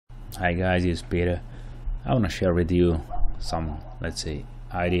Hi guys, it's Peter. I want to share with you some, let's say,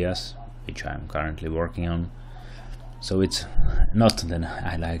 ideas which I'm currently working on. So it's not that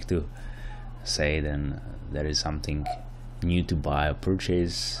I like to say then there is something new to buy or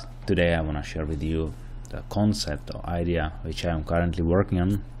purchase. Today I want to share with you the concept or idea which I am currently working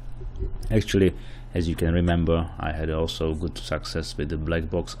on. Actually, as you can remember, I had also good success with the black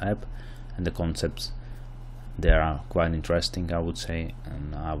box app, and the concepts they are quite interesting, I would say,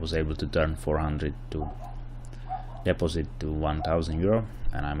 and I was able to turn 400 to deposit to 1000 euro,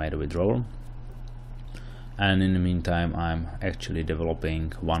 and I made a withdrawal. And in the meantime, I'm actually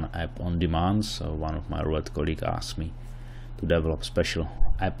developing one app on demand. So one of my Roulette colleagues asked me to develop special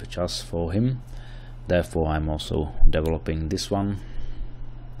app just for him. Therefore, I'm also developing this one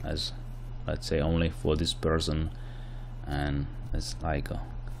as, let's say, only for this person, and it's like a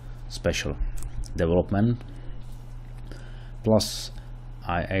special development. Plus,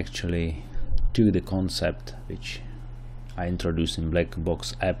 I actually took the concept which I introduced in black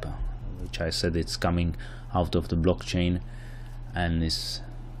box app, which I said it's coming out of the blockchain and is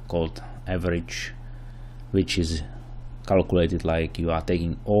called average, which is calculated like you are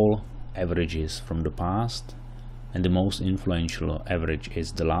taking all averages from the past, and the most influential average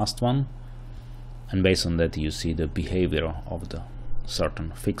is the last one, and based on that you see the behavior of the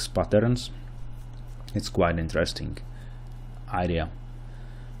certain fixed patterns. It's quite interesting idea.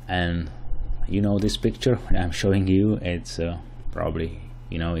 And you know, this picture I'm showing you, it's probably,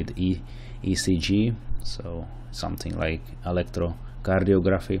 you know, it ECG, so something like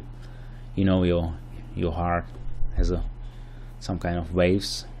electrocardiography. You know, your heart has some kind of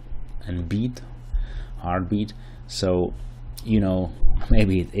waves and heartbeat. So, you know,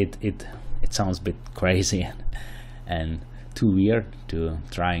 maybe it sounds a bit crazy and too weird to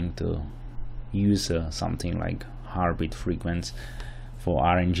trying to use something like heartbeat frequency for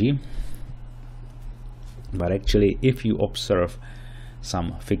RNG. But actually, if you observe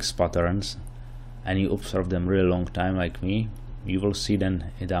some fixed patterns and you observe them really long time like me, you will see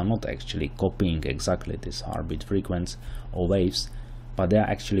then they are not actually copying exactly this heartbeat frequency or waves, but they are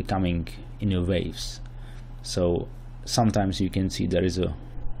actually coming in a waves. So sometimes you can see there is a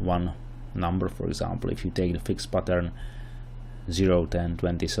one number, for example, if you take the fixed pattern 0, 10,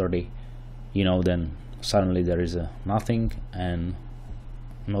 20, 30, you know, then suddenly there is a nothing and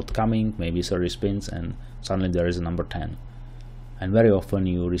not coming, maybe 30 spins, and suddenly there is a number 10. And very often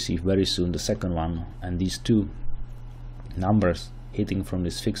you receive very soon the second one, and these two numbers hitting from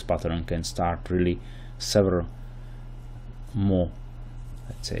this fixed pattern can start really several more,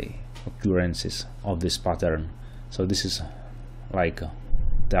 let's say, occurrences of this pattern. So this is like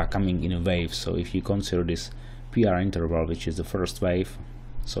they are coming in a wave. So if you consider this PR interval, which is the first wave,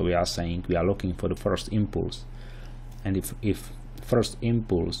 so we are saying we are looking for the first impulse, and if first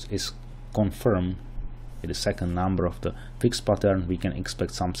impulse is confirmed with the second number of the fixed pattern, we can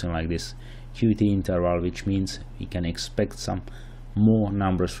expect something like this QT interval, which means we can expect some more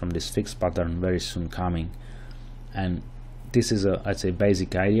numbers from this fixed pattern very soon coming. And this is a, let's say,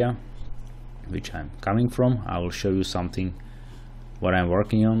 basic idea which I'm coming from. I will show you something what I'm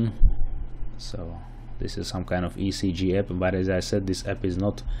working on. So this is some kind of ECG app, but as I said, this app is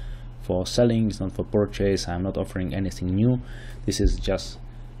not for selling, it's not for purchase. I'm not offering anything new. This is just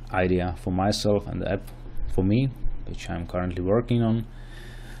idea for myself and the app for me, which I'm currently working on.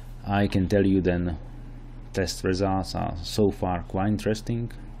 I can tell you then test results are so far quite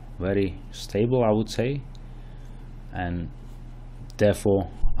interesting, very stable, I would say, and therefore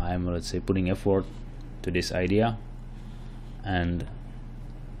I'm, let's say, putting effort to this idea and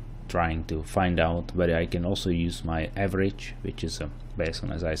trying to find out whether I can also use my average, which is based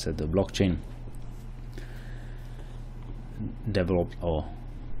on, as I said, the blockchain developed or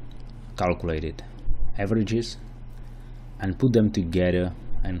calculated averages, and put them together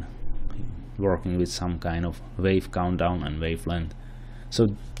and working with some kind of wave countdown and wavelength.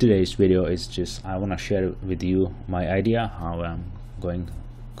 So today's video is just, I want to share with you my idea, how I'm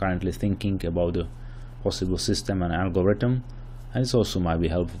currently thinking about the possible system and algorithm, and it's also might be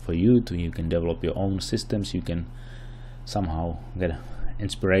helpful for you to, you can develop your own systems, you can somehow get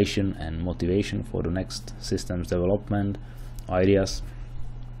inspiration and motivation for the next systems development ideas.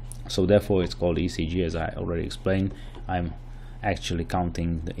 So therefore it's called ECG, as I already explained. I'm actually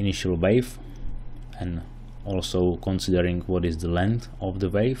counting the initial wave and also considering what is the length of the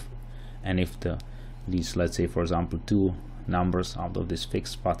wave, and if these, let's say, for example, two numbers out of this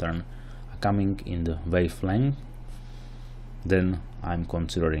fixed pattern are coming in the wavelength, then I'm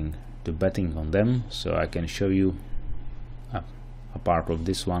considering to betting on them. So I can show you a part of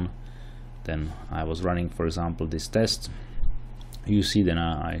this one. Then I was running, for example, this test you see then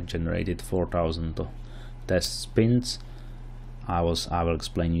I generated 4000 test spins. I will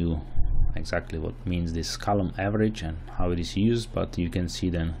explain you exactly what means this column average and how it is used, but you can see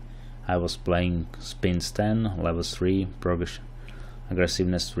then I was playing spins 10, level 3, progression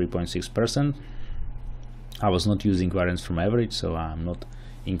aggressiveness 3.6%. I was not using variance from average, so I'm not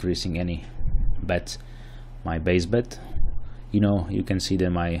increasing any bets, my base bet. You can see that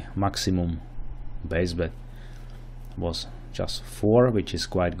my maximum base bet was just 4, which is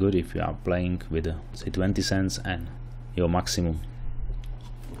quite good if you are playing with say 20 cents and your maximum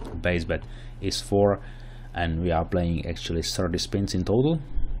base bet is 4, and we are playing actually 30 spins in total.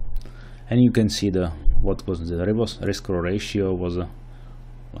 And you can see what was the risk ratio was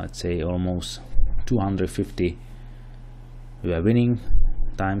let's say almost 250 we were winning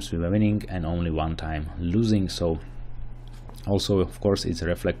times we were winning and only 1 time losing. So also of course it's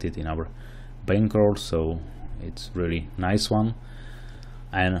reflected in our bankroll, so it's really nice one.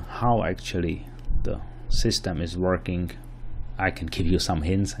 And how actually the system is working, I can give you some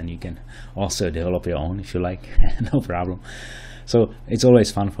hints and you can also develop your own if you like. No problem. So it's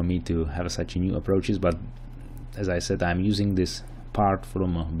always fun for me to have such new approaches, but as I said, I'm using this part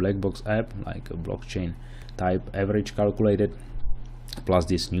from a black box app, like a blockchain type average calculated, plus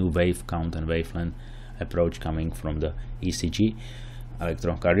this new wave count and wavelength approach coming from the ECG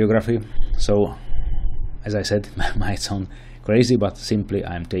electrocardiography. So as I said, it might sound crazy, but simply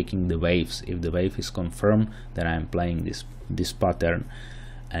I'm taking the waves. If the wave is confirmed, then I'm playing this pattern,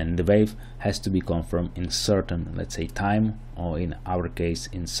 and the wave has to be confirmed in certain, let's say, time, or in our case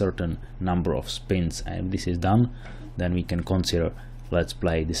in certain number of spins. And if this is done, then we can consider let's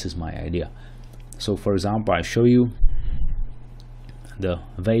play. This is my idea. So for example, I show you the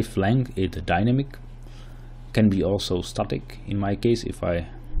wavelength is dynamic, can be also static. In my case, if I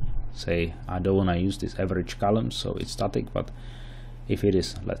say I don't want to use this average column, so it's static, but if it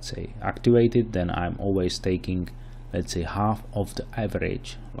is, let's say, activated, then I'm always taking, let's say, half of the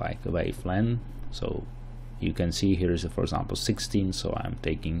average, like a wavelength. So you can see here is for example 16, so I'm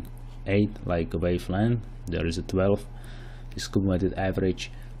taking 8 like a wavelength. There is a 12, this cumulative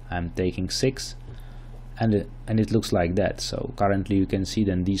average, I'm taking 6, and it looks like that. So currently you can see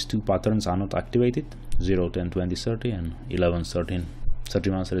then these two patterns are not activated, 0, 10, 20, 30 and 11, 13,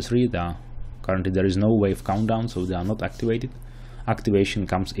 31, 33. Currently there is no wave countdown, so they are not activated. Activation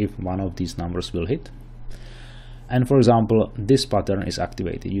comes if one of these numbers will hit. And for example, this pattern is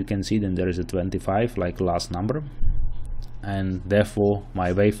activated. You can see then there is a 25 like last number, and therefore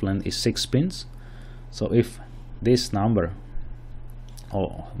my wavelength is 6 spins. So if this number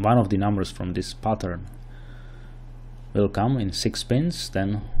or one of the numbers from this pattern will come in 6 spins,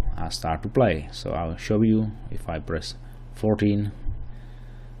 then I start to play. So I'll show you if I press 14.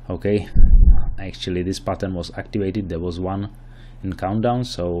 Okay, actually this pattern was activated, there was 1 in countdown,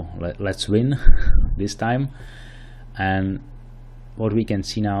 so let's win this time. And what we can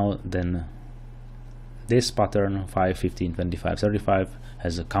see now, then this pattern 5, 15, 25, 35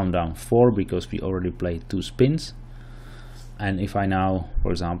 has a countdown 4 because we already played 2 spins. And if I now,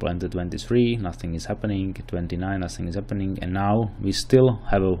 for example, enter 23, nothing is happening, 29, nothing is happening, and now we still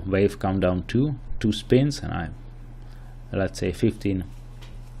have a wave countdown 2 spins, and let's say 15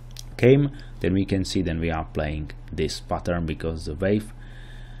 came, then we can see then we are playing this pattern because the wave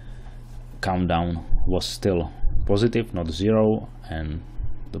countdown was still positive, not 0, and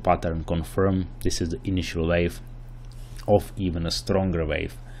the pattern confirmed this is the initial wave of even a stronger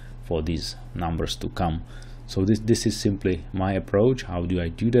wave for these numbers to come. So this is simply my approach. How do I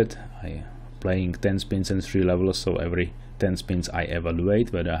do that? I playing 10 spins and 3 levelers, so every 10 spins I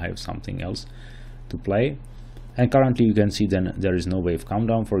evaluate whether I have something else to play. And currently you can see then there is no wave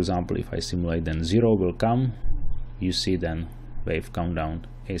countdown. For example, if I simulate, then 0 will come. You see then wave countdown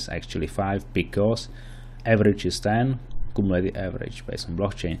is actually 5 because average is 10, cumulative average based on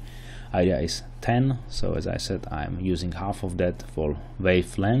blockchain idea is 10. So as I said, I'm using half of that for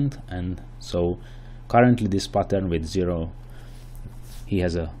wavelength, and so currently this pattern with 0, he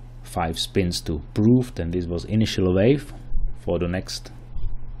has a 5 spins to prove, then this was initial wave for the next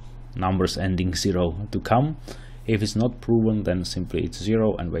numbers ending 0 to come. If it's not proven, then simply it's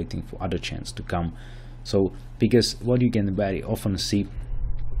 0 and waiting for other chance to come. So because what you can very often see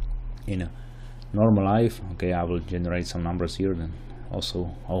in a normal life, okay, I will generate some numbers here, then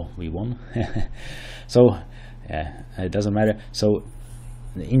also, oh, we won. So yeah, it doesn't matter. So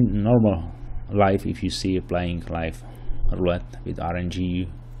in normal life, if you see playing live roulette with RNG, you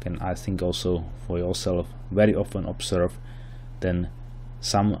can, I think, also for yourself very often observe then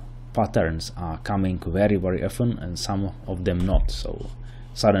some patterns are coming very often and some of them not. So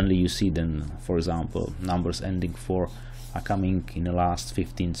suddenly you see then, for example, numbers ending 4 are coming in the last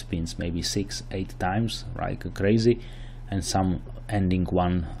 15 spins, maybe 6-8 times, like crazy, and some ending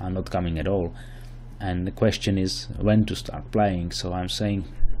one are not coming at all. And the question is when to start playing. So I'm saying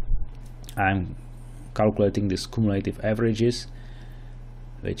I'm calculating these cumulative averages,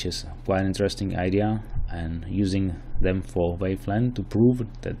 which is quite an interesting idea, and using them for wave length to prove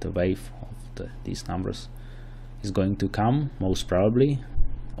that the wave of these numbers is going to come, most probably.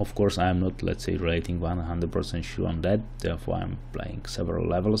 Of course, I am not, let's say, relating 100% sure on that, therefore I'm playing several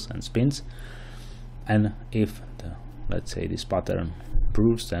levels and spins. And if let's say this pattern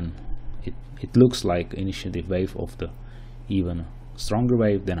proves, then it looks like initiative wave of the even stronger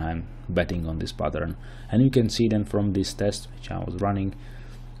wave, then I'm betting on this pattern. And you can see then from this test which I was running,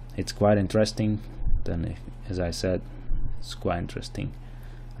 it's quite interesting. Then as I said, it's quite interesting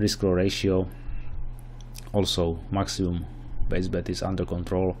risk reward ratio, also maximum base bet is under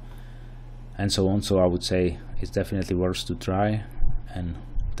control, and so on. So I would say it's definitely worth to try and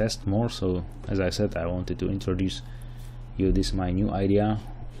test more. So as I said, I wanted to introduce you this my new idea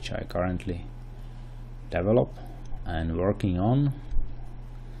which I currently develop and working on.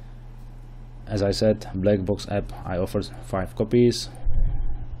 As I said, black box app, I offered 5 copies.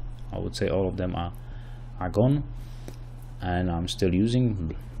 I would say all of them are gone, and I'm still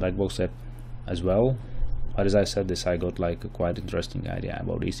using black box app as well. But as I said, this I got like a quite interesting idea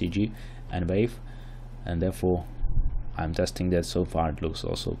about ECG and wave, and therefore I'm testing that. So far it looks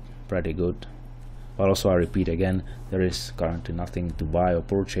also pretty good. But also I repeat again, there is currently nothing to buy or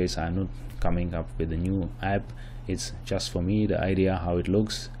purchase. I'm not coming up with a new app. It's just for me the idea how it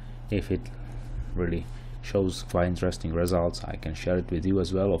looks. If it really shows quite interesting results, I can share it with you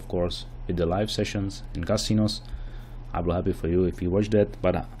as well, of course, with the live sessions in casinos. I'll be happy for you if you watch that.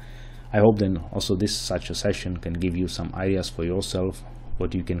 But I hope then also this such a session can give you some ideas for yourself,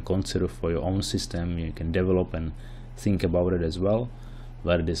 what you can consider for your own system. You can develop and think about it as well,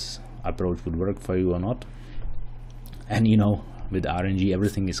 whether this approach would work for you or not. And you know, with RNG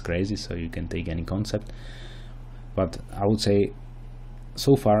everything is crazy, so you can take any concept. But I would say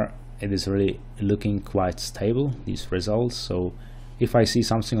so far it is really looking quite stable, these results. So if I see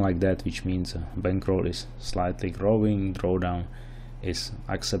something like that, which means bankroll is slightly growing, drawdown is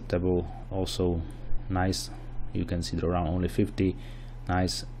acceptable, also nice, you can see drawdown only 50,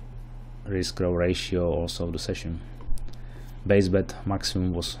 nice risk reward ratio, also the session base bet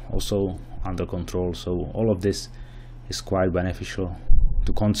maximum was also under control. So all of this is quite beneficial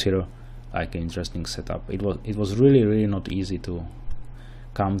to consider like an interesting setup. It was really not easy to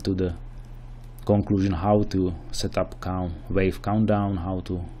come to the conclusion how to set up wave countdown, how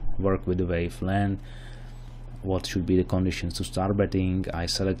to work with the wave length, what should be the conditions to start betting. I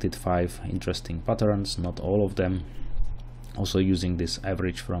selected 5 interesting patterns, not all of them, also using this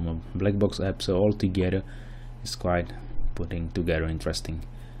average from a black box app. So all together is quite putting together interesting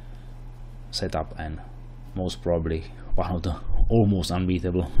setup, and most probably one of the almost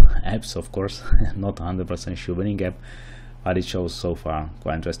unbeatable apps, of course. Not 100% sure winning app, but it shows so far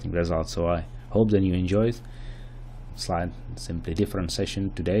quite interesting results. So I hope that you enjoyed. Simply different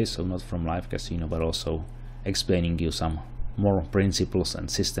session today, so not from live casino, but also explaining you some more principles and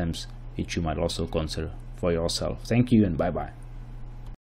systems which you might also consider for yourself. Thank you and bye bye.